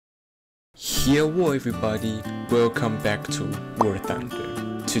Hello everybody, welcome back to War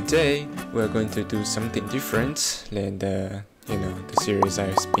Thunder. Today we're going to do something different than the series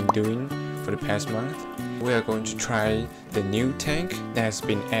I've been doing for the past month. We are going to try the new tank that has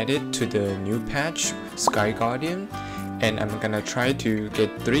been added to the new patch, Sky Guardian, and I'm gonna try to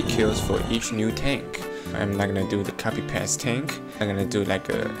get 3 kills for each new tank. I'm not gonna do the copy paste tank, I'm gonna do like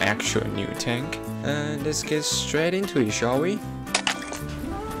an actual new tank. Let's get straight into it, shall we?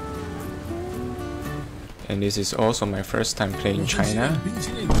 And this is also my first time playing China.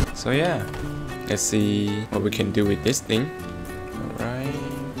 So yeah, let's see what we can do with this thing. Alright.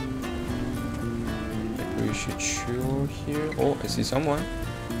 Maybe we should chill here. Oh, I see someone.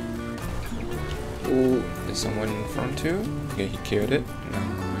 Oh, there's someone in front too. Okay, he killed it.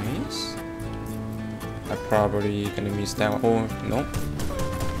 Nice. I'm probably gonna miss that one. Oh, no.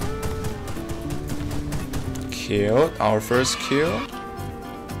 Killed. Our first kill.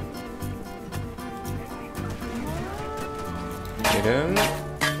 Hit him.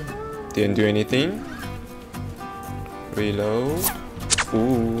 Didn't do anything. Reload.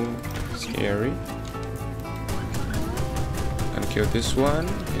 Ooh, scary. And kill this one,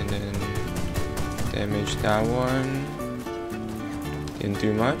 and then damage that one. Didn't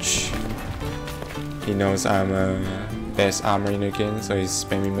do much. He knows I'm a best armor in the game, so he's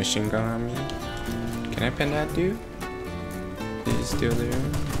spamming machine gun on me. Can I pen that dude? He's still there.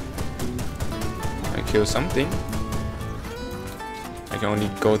 I killed something. I can only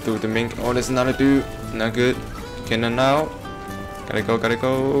go through the main. Oh, there's another dude. Not good. Cannon out. Gotta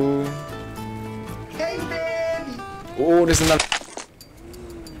go. Hey, baby. Oh, there's another.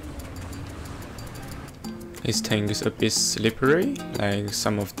 His tank is a bit slippery, like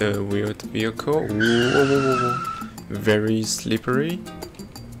some of the weird vehicle. Whoa. Very slippery.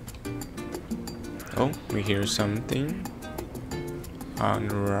 Oh, we hear something. On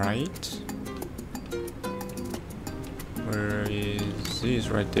the right. Where is he? He's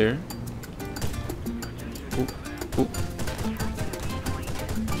right there. Ooh.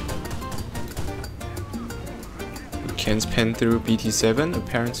 We can't pen through BT7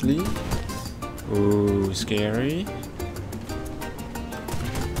 apparently. Ooh, scary.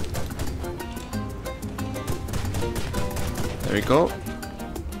 There we go.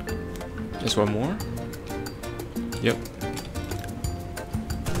 Just one more. Yep.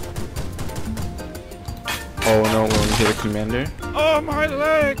 Oh no, we only hit a commander. Oh, my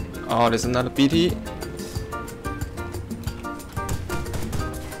leg! Oh, there's another BT.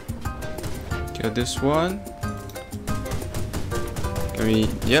 Kill this one. Can we...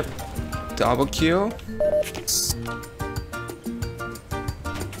 Yep. Double kill.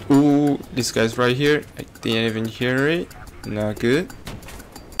 Ooh, this guy's right here. I didn't even hear it. Not good.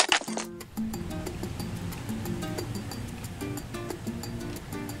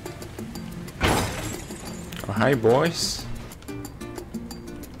 Oh, hi boys.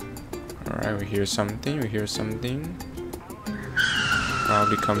 Alright, we hear something.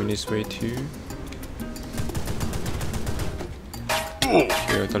 Probably coming this way too.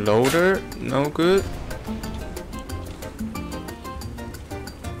 Kill the loader. No good.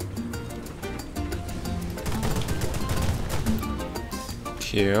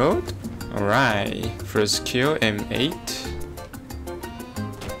 Killed. Alright. First kill, M8.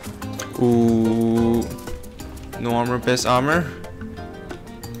 Ooh. No armor, best armor.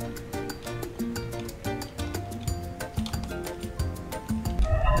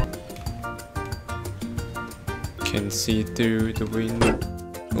 Can see through the window.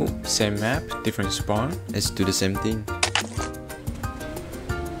 Oh, same map, different spawn. Let's do the same thing.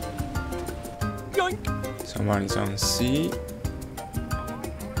 Yoink. Someone is on C.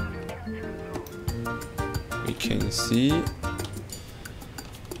 We can see.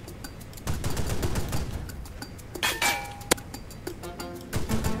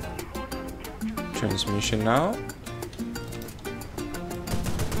 Transmission now.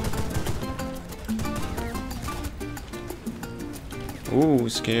 Ooh,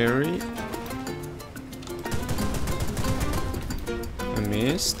 scary. I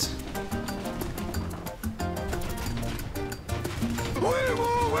missed. I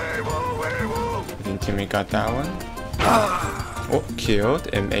think teammate got that one. Oh, killed.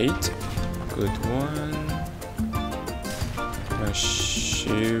 M8. Good one. My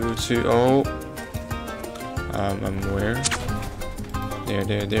shield too. Oh. I'm where?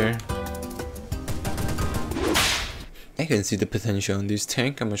 There. I can see the potential in this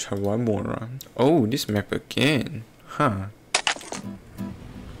tank. I'm gonna try one more run. Oh, this map again. Huh.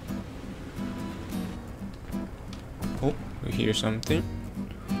 Oh, we hear something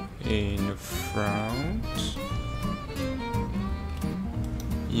in the front.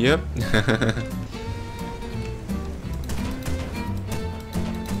 Yep.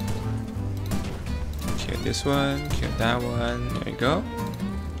 Kill this one, kill that one. There you go.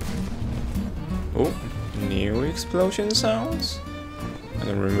 Oh, new explosion sounds. I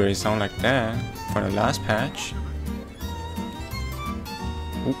don't remember it sound like that from the last patch.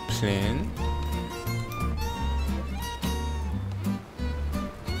 Oh, plane.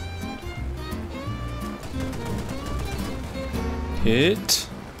 Hit.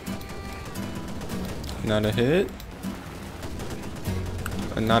 Another hit.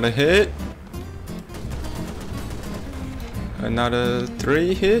 Another hit. Another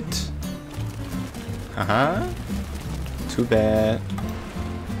 3 hit. Haha. Too bad.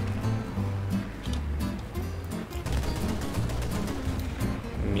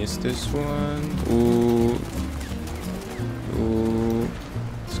 Missed this one. Ooh. Ooh.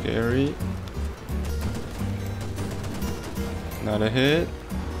 Scary. Another hit.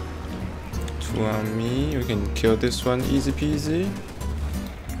 2 on me. We can kill this one easy peasy.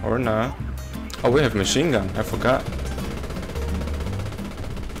 Or not. Oh, we have machine gun. I forgot.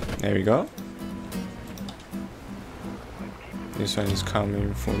 There we go. This one is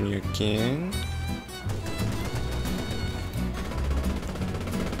coming for me again.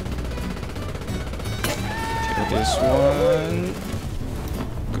 Kill this one.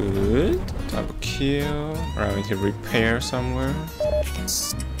 Good. Double kill. Alright, we can repair somewhere.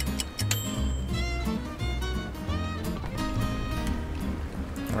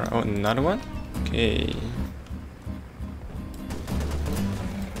 Alright, oh, another one? Okay.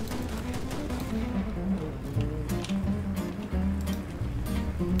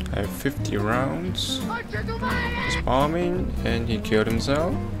 I have 50 rounds. He's bombing and he killed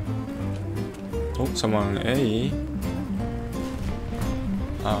himself. Oh, someone on A.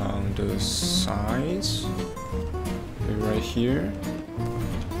 On the sides. Maybe right here.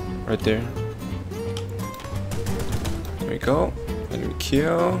 Right there. There we go. And we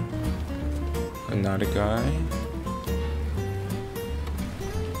kill another guy.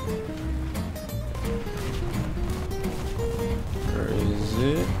 Where is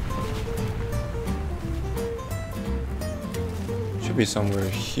it? Should be somewhere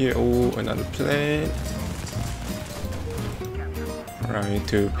here. Oh, another plane. I need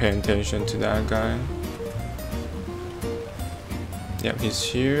to pay attention to that guy. Yep, he's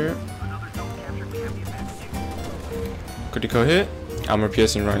here. Critical hit. Armor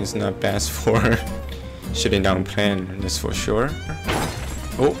piercing run is not best for shooting down plane, that's for sure.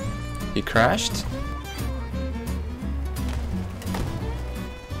 Oh, he crashed.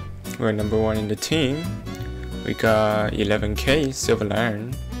 We're number 1 in the team. We got 11k silver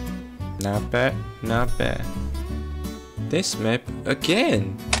lion. Not bad, not bad. This map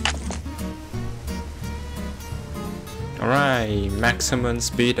again. Alright, maximum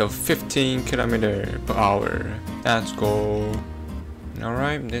speed of 15 km/h. Let's go.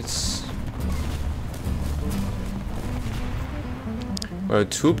 Alright, let's. Well,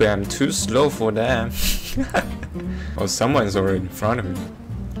 too bad I'm too slow for that. Oh, someone's already in front of me.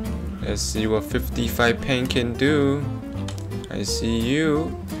 Let's see what 55 pain can do. I see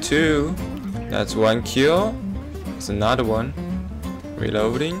you. 2. That's 1 kill. There's another one.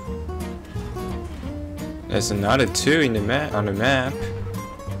 Reloading. There's another 2 in the map on the map.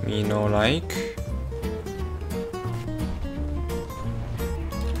 Me no like.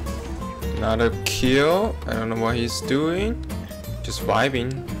 Another kill. I don't know what he's doing. Just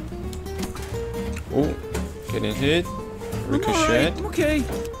vibing. Oh, getting hit. Ricochet. I'm okay.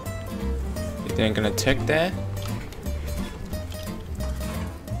 You think I'm gonna take that?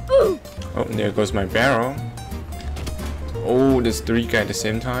 Oh, there goes my barrel. Oh, there's 3 guys at the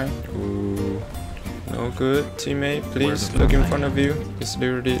same time. Ooh, no good. Teammate, please look in front of you. It's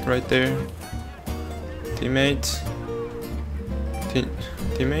literally right there. Teammate.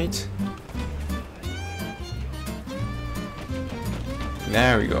 Teammate.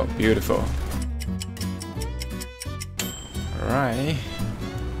 There we go. Beautiful. Alright.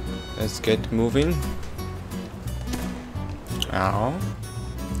 Let's get moving. Ow.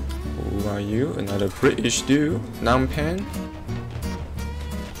 Who are you? Another British dude. Numpan.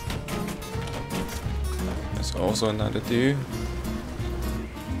 There's also another dude.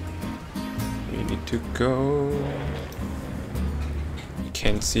 We need to go. You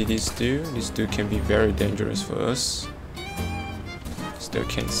can't see this dude. This dude can be very dangerous for us. Still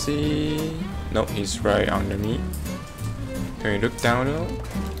can't see. Nope, he's right under me. Can we look down though?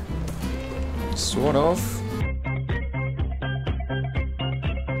 Sort of.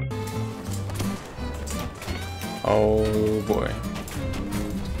 Oh boy.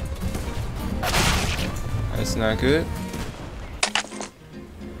 That's not good.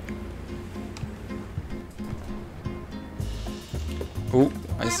 Oh,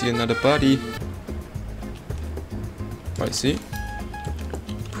 I see another body. What is he?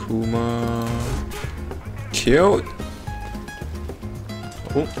 Puma. Killed.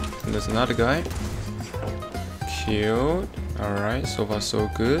 Oh, and there's another guy. Killed. Alright, so far so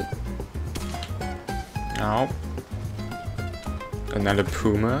good. Now, another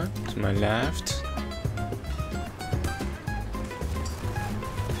Puma to my left.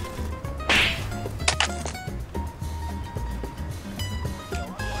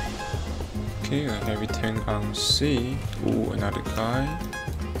 Okay, a heavy tank on C. Ooh, another guy.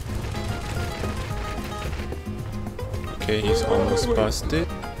 Okay, he's almost busted.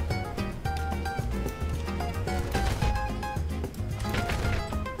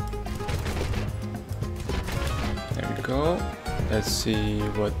 There we go. Let's see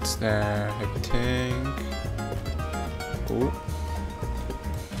what's that. Heavy tank. Ooh.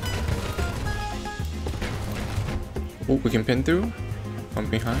 Oh, we can pin through from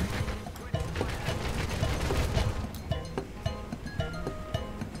behind.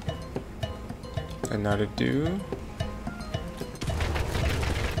 Another dude.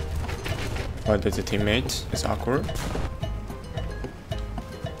 Oh, there's a teammate. It's awkward.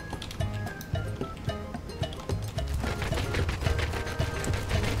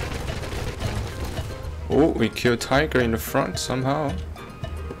 Oh, we killed Tiger in the front somehow.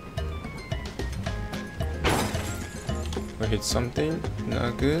 We hit something.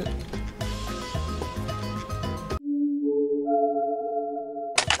 Not good.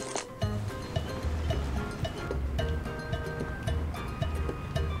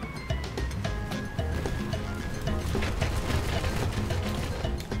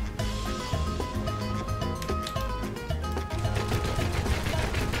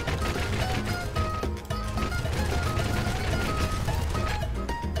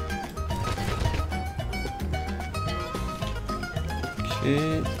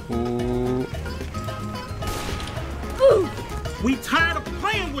 Okay. Ooh. We tired of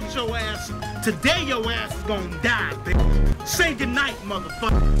playing with your ass. Today your ass is gonna die, bitch. Say goodnight,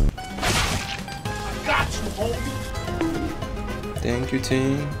 motherfucker. I got you, homie. Thank you,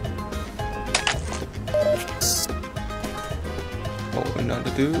 team. Oh,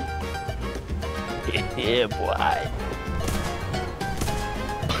 another dude. Yeah, boy.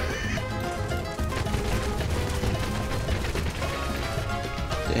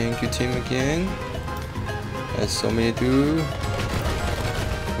 Thank you, team, again. That's so many dudes.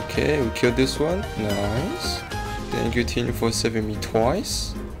 Okay, we killed this one. Nice. Thank you, team, for saving me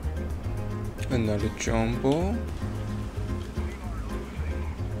twice. Another jumbo.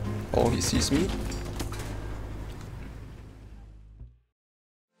 Oh, he sees me.